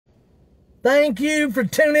Thank you for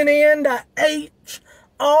tuning in to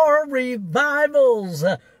HR Revivals,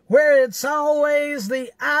 where it's always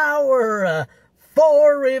the hour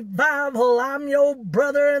for revival. I'm your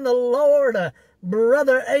brother in the Lord,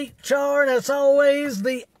 Brother HR, and it's always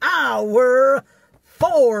the hour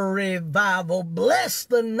for revival. Bless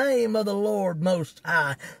the name of the Lord Most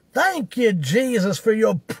High. Thank you, Jesus, for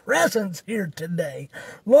your presence here today.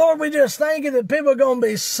 Lord, we just thank you that people are going to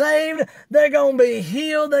be saved. They're going to be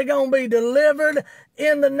healed. They're going to be delivered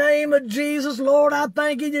in the name of Jesus. Lord, I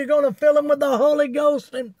thank you you're going to fill them with the Holy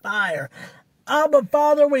Ghost and fire. Abba,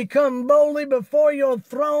 Father, we come boldly before your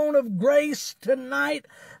throne of grace tonight,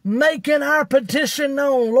 making our petition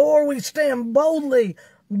known. Lord, we stand boldly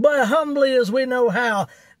but humbly as we know how,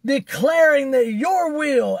 declaring that your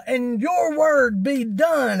will and your word be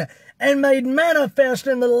done and made manifest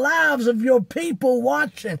in the lives of your people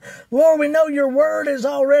watching. Lord, we know your word is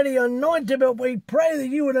already anointed, but we pray that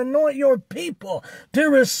you would anoint your people to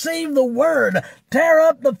receive the word. Tear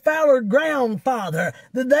up the fallow ground, Father,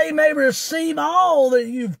 that they may receive all that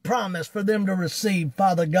you've promised for them to receive,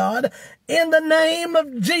 Father God, in the name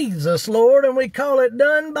of Jesus, Lord, and we call it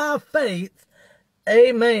done by faith.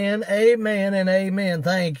 Amen, amen, and amen.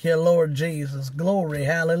 Thank you, Lord Jesus. Glory,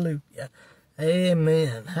 hallelujah.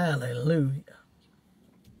 Amen, hallelujah.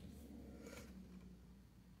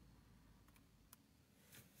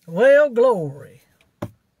 Well, glory.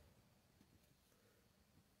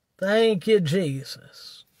 Thank you,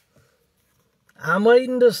 Jesus. I'm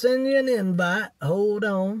waiting to send you an invite. Hold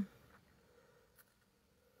on.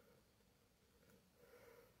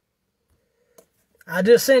 I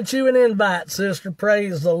just sent you an invite, sister.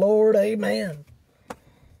 Praise the Lord. Amen.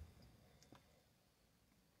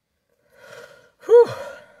 Whew.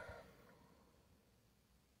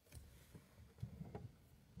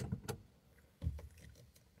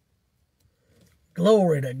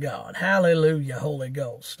 Glory to God. Hallelujah, Holy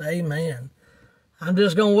Ghost. Amen. I'm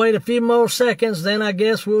just going to wait a few more seconds, then I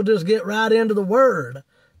guess we'll just get right into the Word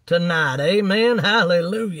tonight. Amen.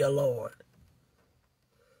 Hallelujah, Lord.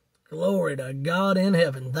 Glory to God in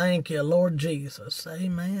heaven. Thank you, Lord Jesus.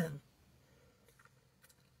 Amen.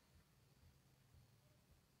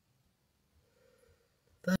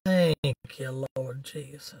 Thank you, Lord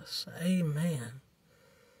Jesus. Amen.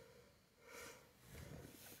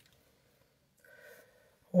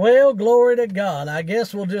 Well, glory to God. I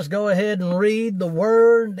guess we'll just go ahead and read the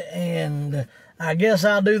word, and I guess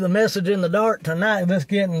I'll do the message in the dark tonight. It's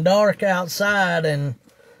getting dark outside, and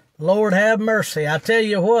Lord have mercy. I tell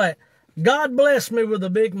you what, God blessed me with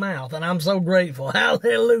a big mouth, and I'm so grateful.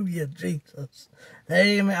 Hallelujah, Jesus.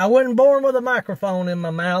 Amen. I wasn't born with a microphone in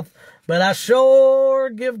my mouth, but I sure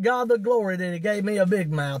give God the glory that he gave me a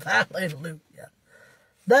big mouth. Hallelujah.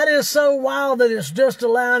 That is so wild that it's just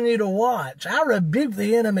allowing you to watch. I rebuke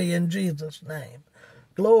the enemy in Jesus' name.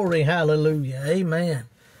 Glory, hallelujah. Amen.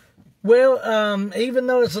 Well, even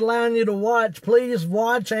though it's allowing you to watch, please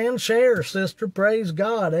watch and share, sister. Praise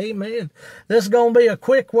God. Amen. This is going to be a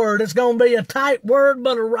quick word. It's going to be a tight word,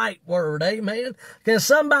 but a right word. Amen. Can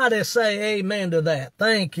somebody say amen to that?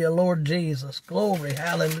 Thank you, Lord Jesus. Glory.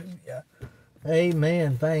 Hallelujah.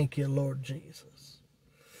 Amen. Thank you, Lord Jesus.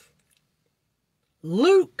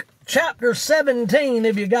 Luke chapter 17,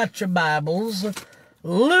 if you got your Bibles.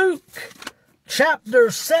 Luke chapter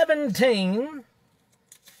 17.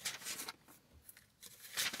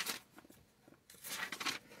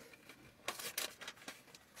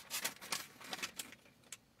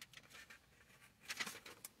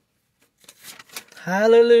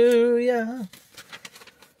 Hallelujah.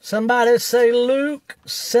 Somebody say Luke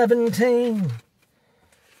 17.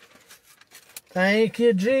 Thank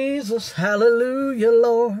you, Jesus. Hallelujah,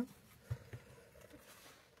 Lord.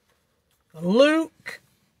 Luke,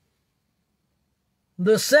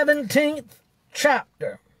 the 17th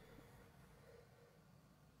chapter.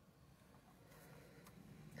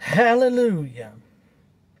 Hallelujah.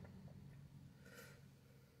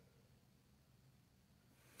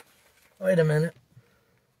 Wait a minute.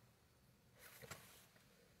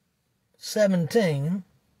 17.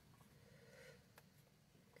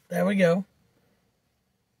 There we go.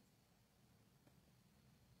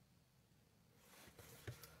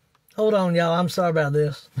 Hold on, y'all. I'm sorry about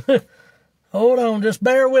this. Hold on. Just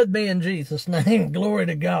bear with me in Jesus' name. Glory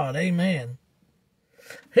to God. Amen.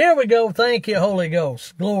 Here we go. Thank you, Holy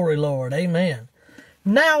Ghost. Glory, Lord. Amen.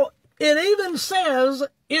 Now, it even says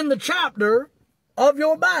in the chapter of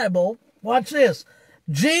your Bible, watch this,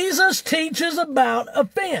 Jesus teaches about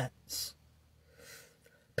offense.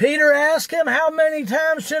 Peter asked him, how many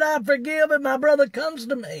times should I forgive if my brother comes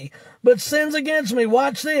to me but sins against me?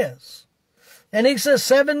 Watch this. And he says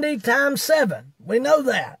 70 times 7. We know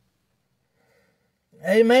that.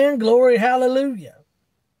 Amen. Glory. Hallelujah.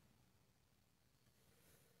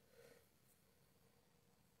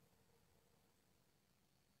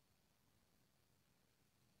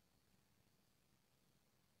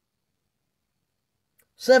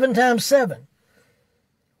 Seven times seven.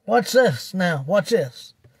 Watch this now. Watch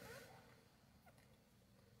this.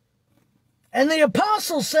 And the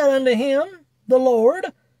apostles said unto him, the Lord,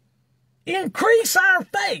 increase our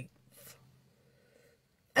faith.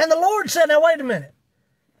 And the Lord said, now wait a minute.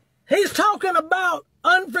 He's talking about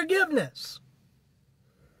unforgiveness.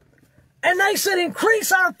 And they said,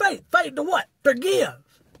 increase our faith. Faith to what? Forgive.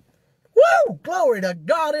 Woo! Glory to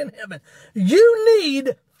God in heaven. You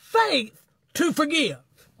need faith to forgive.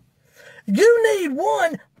 You need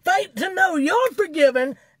one, faith to know you're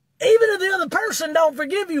forgiven. Even if the other person don't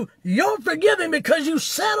forgive you, you're forgiven because you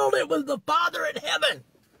settled it with the Father in heaven.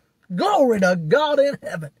 Glory to God in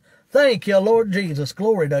heaven. Thank you, Lord Jesus.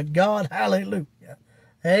 Glory to God. Hallelujah.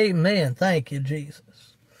 Amen. Thank you,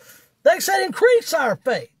 Jesus. They said, increase our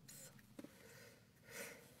faith.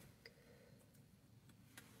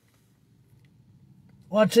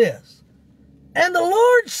 Watch this. And the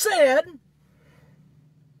Lord said,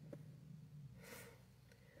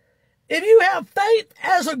 if you have faith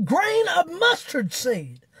as a grain of mustard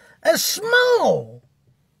seed, as small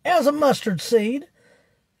as a mustard seed,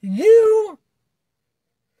 ye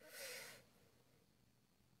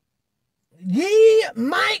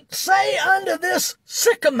might say unto this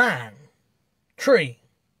sycamine tree,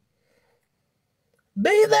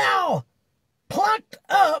 be thou plucked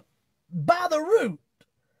up by the root,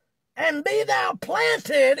 and be thou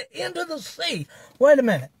planted into the sea. Wait a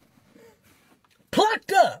minute.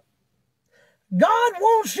 Plucked up. God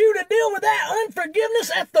wants you to deal with that unforgiveness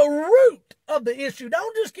at the root of the issue.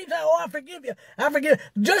 Don't just keep saying, oh, I forgive you. I forgive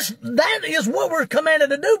you. Just that is what we're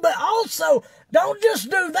commanded to do. But also, don't just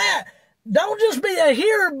do that. Don't just be a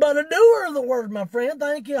hearer, but a doer of the word, my friend.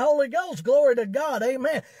 Thank you, Holy Ghost. Glory to God.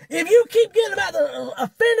 Amen. If you keep getting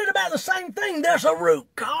offended about the same thing, there's a root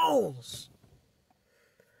cause.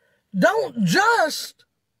 Don't just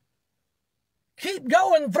keep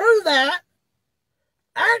going through that.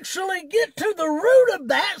 Actually get to the root of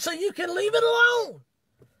that so you can leave it alone.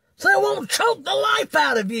 So it won't choke the life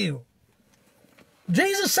out of you.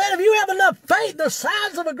 Jesus said if you have enough faith the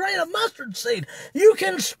size of a grain of mustard seed, you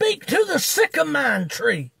can speak to the sycamine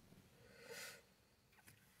tree.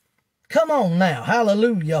 Come on now.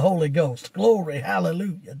 Hallelujah, Holy Ghost. Glory.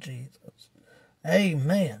 Hallelujah, Jesus.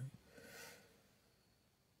 Amen.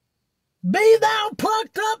 Be thou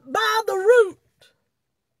plucked up by the root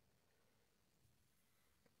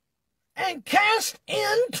and cast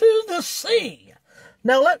into the sea.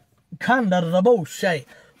 Now what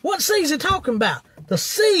sea is he talking about? The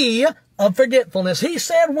sea of forgetfulness. He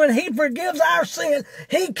said when he forgives our sin,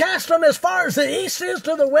 he casts them as far as the east is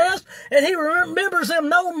to the west, and he remembers them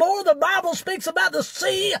no more. The Bible speaks about the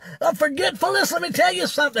sea of forgetfulness. Let me tell you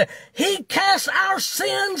something. He casts our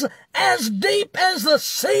sins as deep as the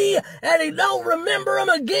sea, and he don't remember them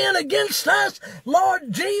again against us.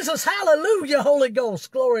 Lord Jesus, hallelujah, Holy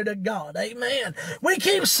Ghost, glory to God, amen. We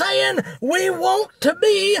keep saying we want to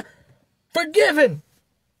be forgiven.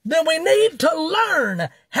 Then we need to learn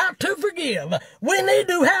how to forgive. We need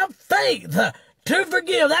to have faith to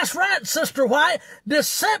forgive. That's right, Sister White.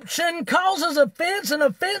 Deception causes offense, and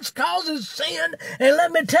offense causes sin. And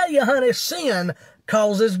let me tell you, honey, sin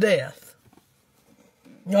causes death.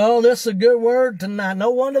 Oh, this is a good word tonight. No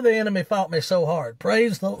wonder the enemy fought me so hard.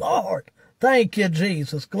 Praise the Lord. Thank you,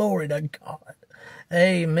 Jesus. Glory to God.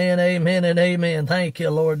 Amen, amen, and amen. Thank you,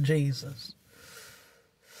 Lord Jesus.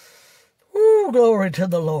 Woo, glory to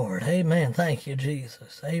the Lord. Amen. Thank you,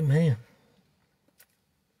 Jesus. Amen.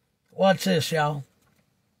 Watch this, y'all.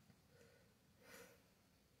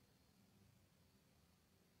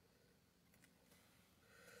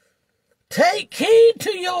 Take heed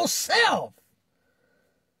to yourself.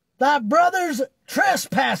 Thy brother's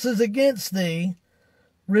trespasses against thee.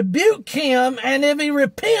 Rebuke him, and if he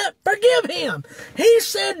repent, forgive him. He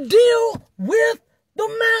said, deal with the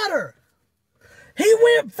matter. He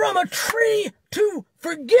went from a tree to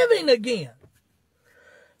forgiving again.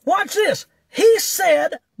 Watch this. He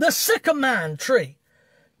said the sycamine tree.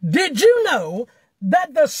 Did you know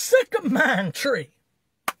that the sycamine tree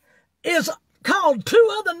is called two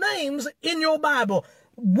other names in your Bible?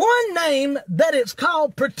 One name that it's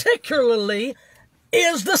called particularly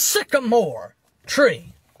is the sycamore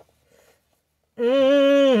tree.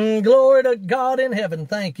 Glory to God in heaven.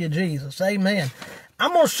 Thank you, Jesus. Amen.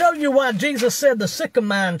 I'm going to show you why Jesus said the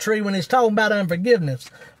sycamine tree when he's talking about unforgiveness.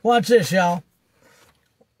 Watch this, y'all.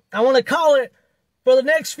 I want to call it for the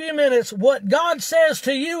next few minutes what God says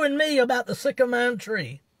to you and me about the sycamine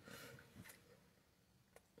tree.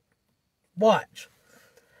 Watch.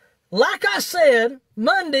 Like I said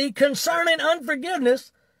Monday concerning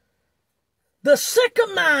unforgiveness, the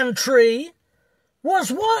sycamine tree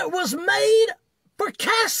was what was made for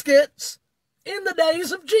caskets in the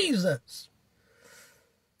days of Jesus.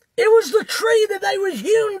 It was the tree that they was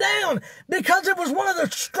hewn down because it was one of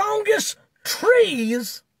the strongest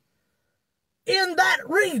trees in that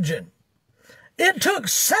region. It took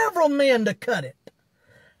several men to cut it.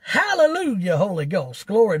 Hallelujah, Holy Ghost.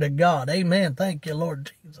 Glory to God. Amen. Thank you,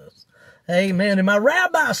 Lord Jesus. Amen. And my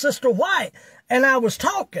rabbi, Sister White, and I was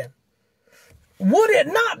talking. Would it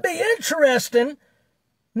not be interesting?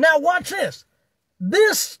 Now watch this.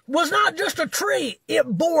 This was not just a tree. It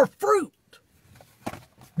bore fruit.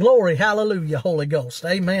 Glory, hallelujah, Holy Ghost.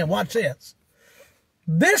 Amen. Watch this.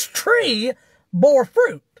 This tree bore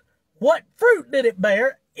fruit. What fruit did it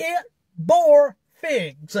bear? It bore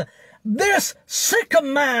figs. This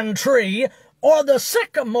sycamine tree, or the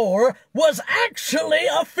sycamore, was actually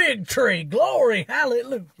a fig tree. Glory,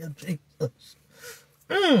 hallelujah, Jesus.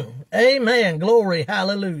 Amen. Glory,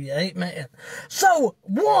 hallelujah. Amen. So,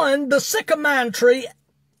 one, the sycamine tree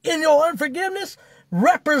in your unforgiveness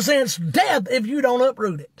represents death if you don't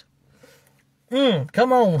uproot it.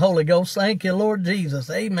 Come on, Holy Ghost. Thank you, Lord Jesus.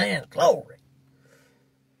 Amen. Glory.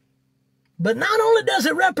 But not only does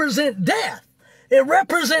it represent death, it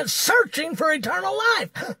represents searching for eternal life.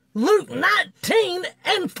 Luke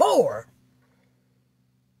 19:4.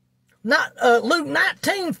 Luke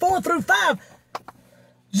 19:4-5.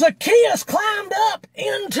 Zacchaeus climbed up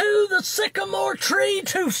into the sycamore tree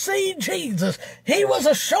to see Jesus. He was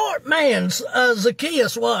a short man,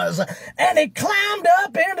 Zacchaeus was, and he climbed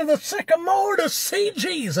up into the sycamore to see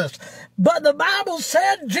Jesus. But the Bible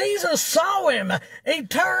said Jesus saw him. He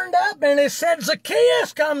turned up and he said,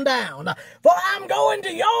 Zacchaeus, come down, for I'm going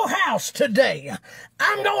to your house today.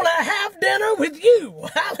 I'm going to have dinner with you.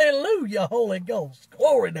 Hallelujah, Holy Ghost.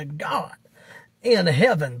 Glory to God. In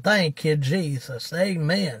heaven, thank you, Jesus.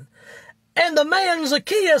 Amen. And the man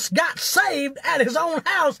Zacchaeus got saved at his own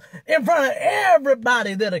house in front of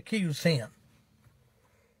everybody that accused him.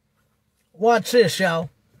 Watch this, y'all.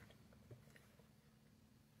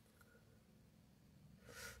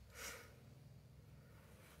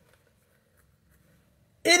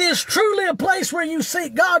 It is truly a place where you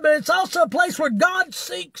seek God, but it's also a place where God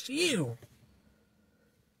seeks you.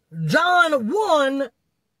 John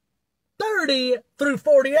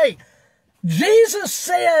 1:30-48. Jesus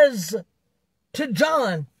says to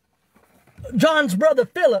John's brother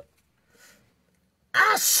Philip,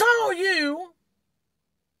 I saw you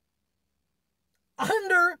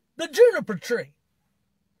under the juniper tree.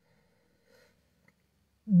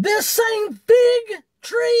 This same fig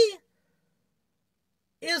tree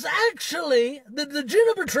is actually, the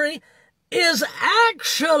juniper tree is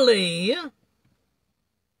actually,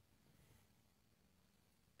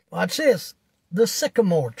 watch this, the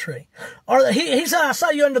sycamore tree. Or he said, I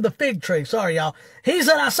saw you under the fig tree. Sorry, y'all. He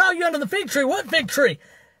said, I saw you under the fig tree. What fig tree?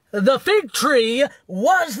 The fig tree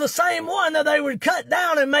was the same one that they would cut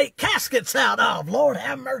down and make caskets out of. Lord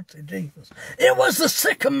have mercy, Jesus. It was the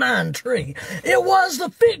sycamine tree. It was the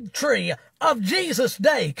fig tree of Jesus'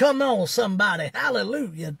 day. Come on, somebody.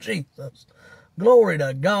 Hallelujah, Jesus. Glory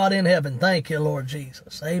to God in heaven. Thank you, Lord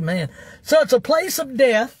Jesus. Amen. So it's a place of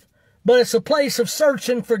death, but it's a place of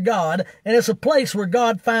searching for God, and it's a place where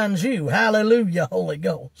God finds you. Hallelujah, Holy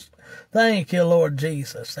Ghost. Thank you, Lord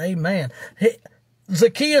Jesus. Amen.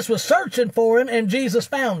 Zacchaeus was searching for him, and Jesus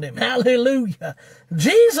found him. Hallelujah.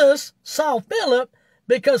 Jesus saw Philip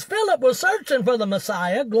because Philip was searching for the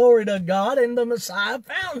Messiah. Glory to God, and the Messiah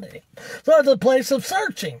found him. So it's a place of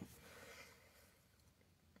searching.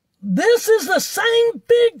 This is the same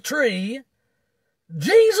fig tree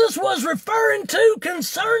Jesus was referring to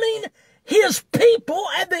concerning his people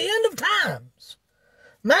at the end of times.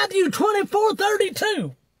 Matthew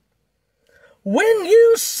 24:32. When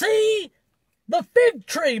you see the fig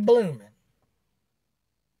tree blooming,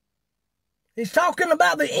 he's talking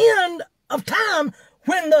about the end of time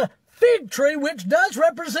when the fig tree, which does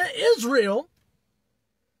represent Israel,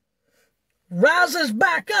 rises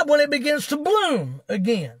back up when it begins to bloom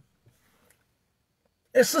again.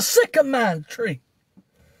 It's the sycamine tree.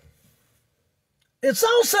 It's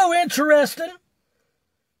also interesting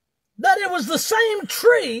that it was the same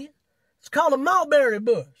tree. It's called a mulberry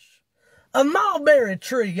bush. A mulberry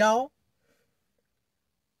tree, y'all.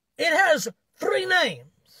 It has 3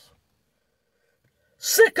 names: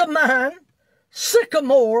 sycamine,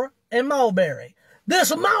 sycamore, and mulberry.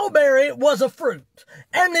 This mulberry was a fruit.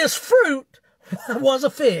 And this fruit was a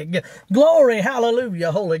fig. Glory,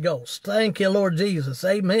 hallelujah, Holy Ghost. Thank you, Lord Jesus.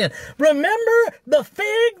 Amen. Remember the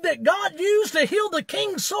fig that God used to heal the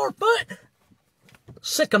king's sore foot?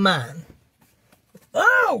 Sycamine.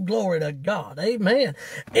 Oh, glory to God. Amen.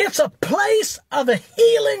 It's a place of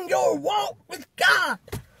healing your walk with God.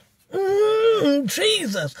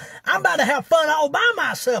 Jesus. I'm about to have fun all by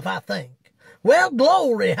myself, I think. Well,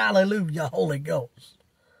 glory, hallelujah, Holy Ghost.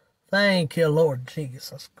 Thank you, Lord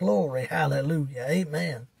Jesus. Glory, hallelujah.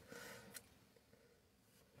 Amen.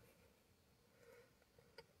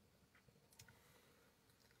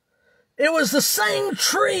 It was the same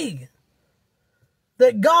tree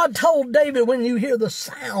that God told David, when you hear the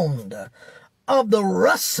sound of the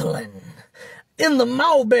rustling in the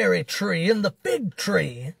mulberry tree, in the fig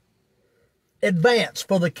tree, advance,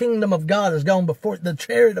 for the kingdom of God has gone before, the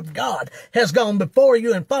chariot of God has gone before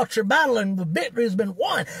you and fought your battle, and the victory has been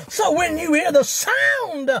won. So when you hear the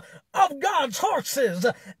sound of God's horses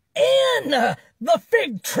in the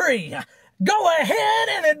fig tree, go ahead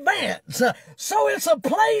and advance. So it's a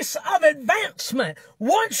place of advancement.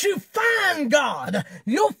 Once you find God,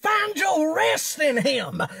 you'll find your rest in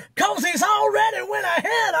Him, because He's already went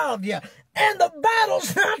ahead of you. And the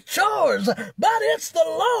battle's not yours, but it's the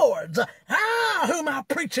Lord's. Who am I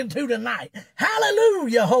preaching to tonight?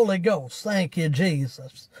 Hallelujah, Holy Ghost. Thank you,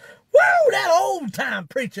 Jesus. Woo, that old time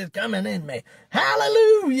preacher's coming in me.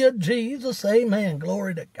 Hallelujah, Jesus. Amen.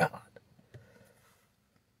 Glory to God.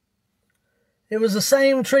 It was the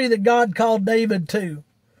same tree that God called David to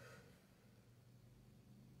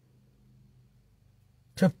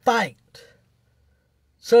fight.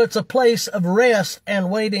 So it's a place of rest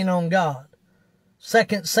and waiting on God.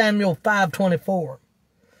 2 Samuel 5:24.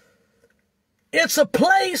 It's a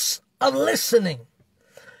place of listening.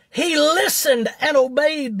 He listened and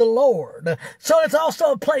obeyed the Lord. So it's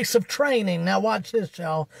also a place of training. Now watch this,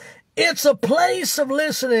 y'all. It's a place of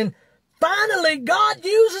listening. Finally, God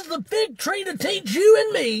uses the fig tree to teach you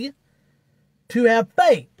and me to have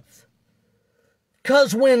faith.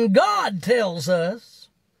 Because when God tells us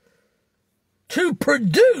to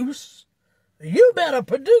produce, you better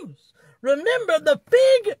produce. Remember, the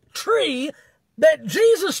fig tree that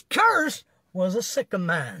Jesus cursed was a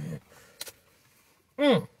sycamine.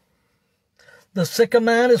 The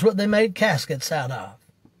sycamine is what they made caskets out of.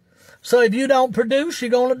 So if you don't produce, you're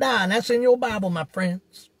going to die. And that's in your Bible, my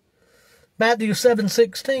friends. Matthew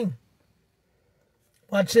 7:16.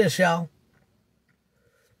 Watch this, y'all.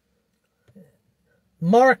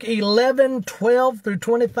 Mark 11:12 through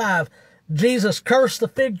 25. Jesus cursed the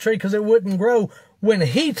fig tree because it wouldn't grow when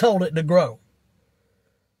He told it to grow.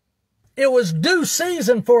 It was due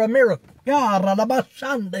season for a miracle.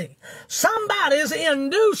 Somebody's in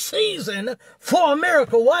due season for a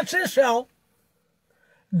miracle. Watch this, y'all.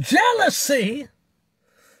 Jealousy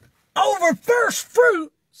over first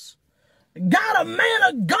fruits got a man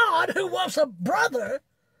of God who was a brother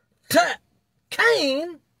to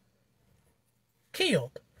Cain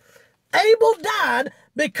killed. Abel died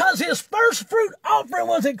because his first fruit offering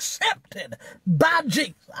was accepted by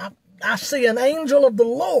Jesus. I see an angel of the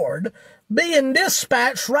Lord being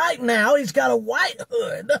dispatched right now. He's got a white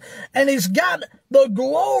hood, and he's got the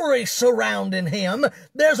glory surrounding him.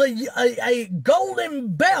 There's a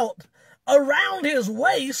golden belt around his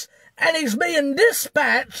waist, and he's being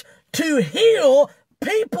dispatched to heal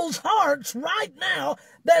people's hearts right now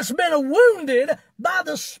that's been wounded by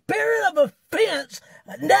the spirit of offense.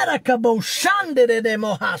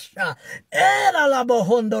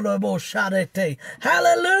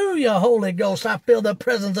 Hallelujah, Holy Ghost. I feel the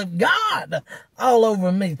presence of God all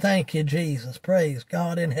over me. Thank you, Jesus. Praise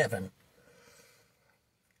God in heaven.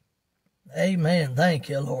 Amen. Thank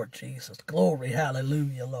you, Lord Jesus. Glory.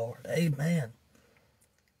 Hallelujah, Lord. Amen.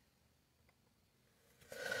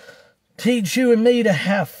 Teach you and me to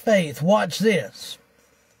have faith. Watch this.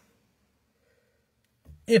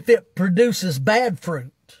 If it produces bad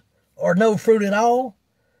fruit or no fruit at all,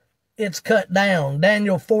 it's cut down.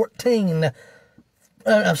 Daniel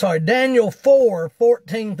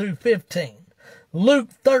 4:14 through 15. Luke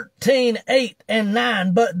 13:8 and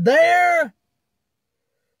 9. But there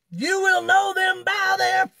you will know them by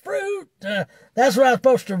their fruit. That's what I was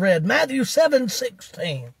supposed to have read. Matthew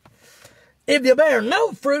 7:16. If you bear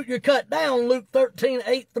no fruit, you're cut down. Luke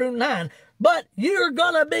 13:8 through 9. But you're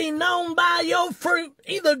going to be known by your fruit,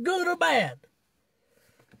 either good or bad.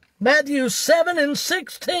 Matthew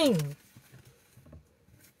 7:16.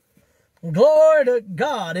 Glory to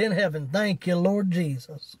God in heaven. Thank you, Lord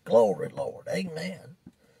Jesus. Glory, Lord. Amen.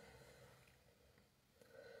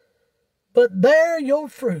 But bear your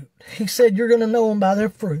fruit. He said you're going to know them by their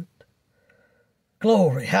fruit.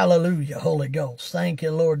 Glory, hallelujah, Holy Ghost. Thank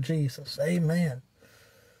you, Lord Jesus. Amen.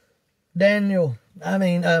 Matthew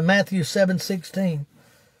 7:16.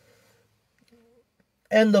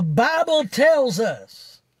 And the Bible tells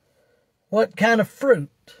us what kind of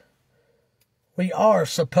fruit we are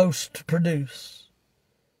supposed to produce.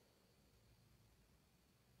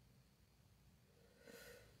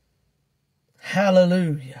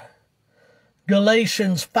 Hallelujah.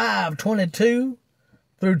 Galatians 5:22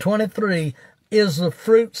 through 23 is the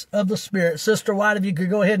fruits of the Spirit. Sister White, if you could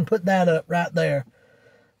go ahead and put that up right there.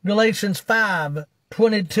 Galatians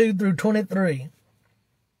 5:22 through 23.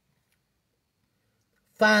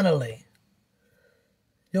 Finally,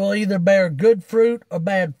 you'll either bear good fruit or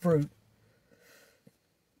bad fruit.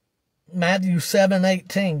 Matthew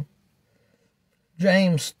 7:18.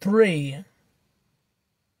 James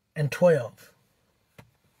 3:12.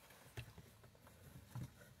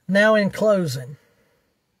 Now in closing,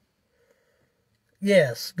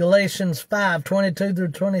 yes, Galatians 5:22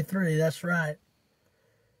 through 23, that's right.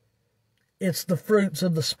 It's the fruits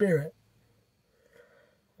of the Spirit.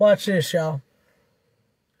 Watch this, y'all.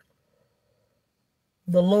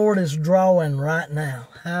 The Lord is drawing right now.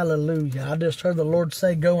 Hallelujah. I just heard the Lord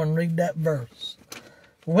say, go and read that verse.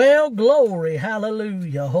 Well, glory,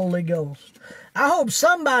 hallelujah, Holy Ghost. I hope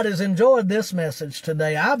somebody's enjoyed this message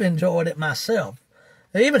today. I've enjoyed it myself.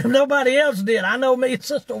 Even if nobody else did, I know me and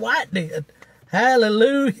Sister White did.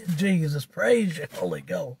 Hallelujah, Jesus. Praise you, Holy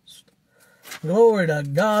Ghost. Glory to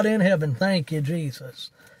God in heaven. Thank you, Jesus.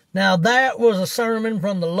 Now that was a sermon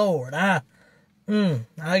from the Lord. I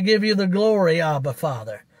give you the glory, Abba,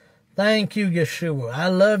 Father. Thank you, Yeshua. I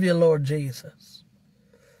love you, Lord Jesus.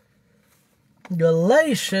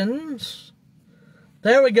 Galatians.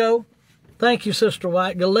 There we go. Thank you, Sister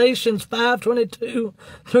White. Galatians 5:22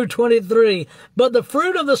 through 23. But the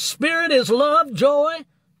fruit of the Spirit is love, joy,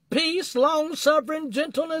 peace, long-suffering,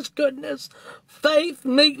 gentleness, goodness, faith,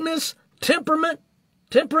 meekness,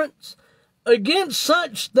 temperance. Against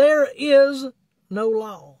such there is no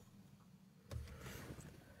law.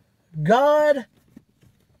 God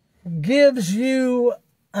gives you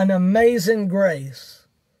an amazing grace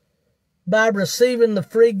by receiving the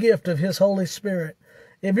free gift of His Holy Spirit.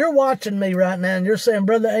 If you're watching me right now and you're saying,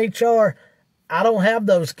 Brother H.R., I don't have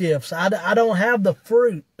those gifts. I don't have the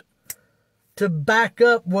fruit to back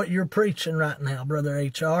up what you're preaching right now, Brother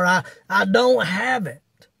H.R. I don't have it.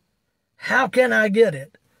 How can I get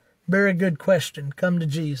it? Very good question. Come to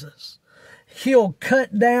Jesus. He'll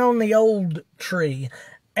cut down the old tree,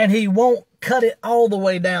 and He won't cut it all the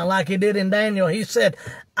way down like He did in Daniel. He said,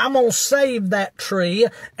 I'm going to save that tree,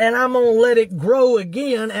 and I'm going to let it grow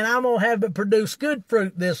again, and I'm going to have it produce good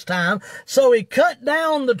fruit this time. So He cut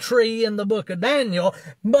down the tree in the book of Daniel,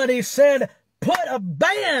 but He said, put a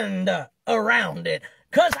band around it,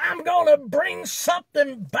 because I'm going to bring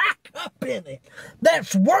something back up in it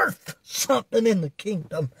that's worth something in the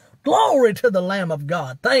kingdom. Glory to the Lamb of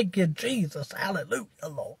God. Thank you, Jesus. Hallelujah,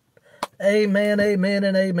 Lord. Amen, amen,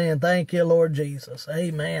 and amen. Thank you, Lord Jesus.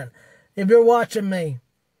 Amen. If you're watching me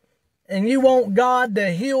and you want God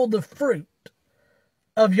to heal the fruit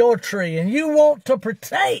of your tree and you want to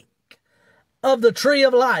partake of the tree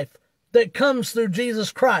of life that comes through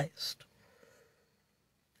Jesus Christ,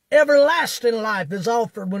 everlasting life is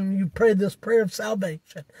offered when you pray this prayer of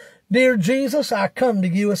salvation. Dear Jesus, I come to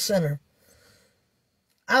you a sinner.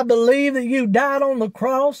 I believe that you died on the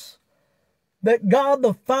cross, that God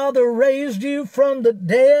the Father raised you from the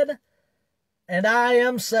dead, and I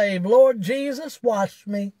am saved. Lord Jesus, wash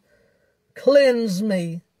me, cleanse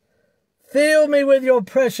me, fill me with your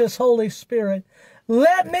precious Holy Spirit.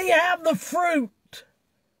 Let me have the fruit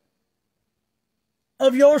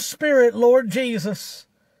of your Spirit, Lord Jesus.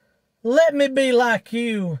 Let me be like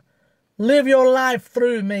you. Live your life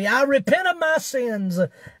through me. I repent of my sins,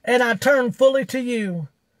 and I turn fully to you.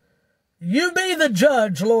 You be the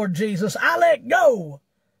judge, Lord Jesus. I let go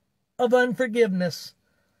of unforgiveness.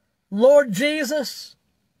 Lord Jesus,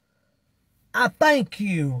 I thank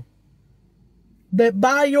you that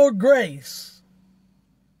by your grace,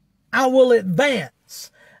 I will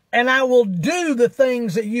advance and I will do the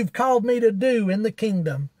things that you've called me to do in the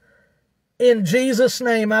kingdom. In Jesus'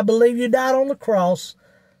 name, I believe you died on the cross,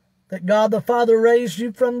 that God the Father raised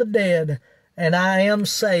you from the dead, and I am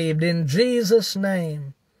saved. In Jesus'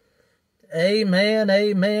 name. Amen,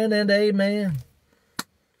 amen, and amen.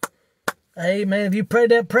 Amen. If you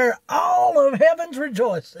prayed that prayer, all of heaven's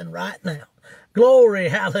rejoicing right now. Glory,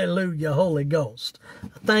 hallelujah, Holy Ghost.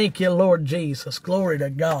 Thank you, Lord Jesus. Glory to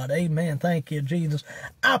God. Amen. Thank you, Jesus.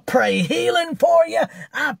 I pray healing for you.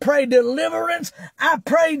 I pray deliverance. I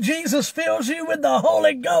pray Jesus fills you with the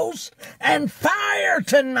Holy Ghost and fire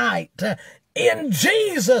tonight In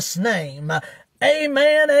Jesus' name.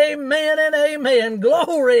 Amen, amen, and amen.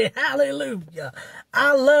 Glory, hallelujah.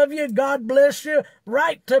 I love you. God bless you.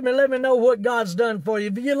 Write to me. Let me know what God's done for you.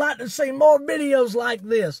 If you'd like to see more videos like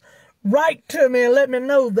this, write to me and let me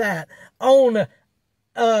know that on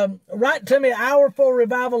write to me,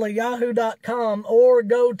 hour4revival@yahoo.com, or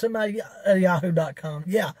go to my yahoo.com.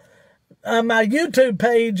 Yeah. My YouTube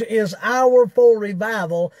page is Hour for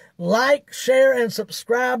Revival. Like, share, and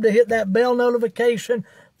subscribe to hit that bell notification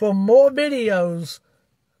for more videos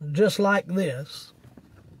just like this.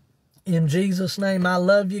 In Jesus' name, I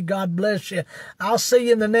love you. God bless you. I'll see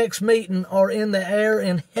you in the next meeting or in the air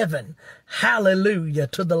in heaven. Hallelujah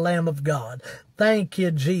to the Lamb of God. Thank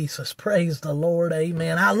you, Jesus. Praise the Lord.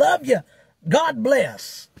 Amen. I love you. God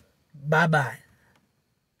bless. Bye-bye.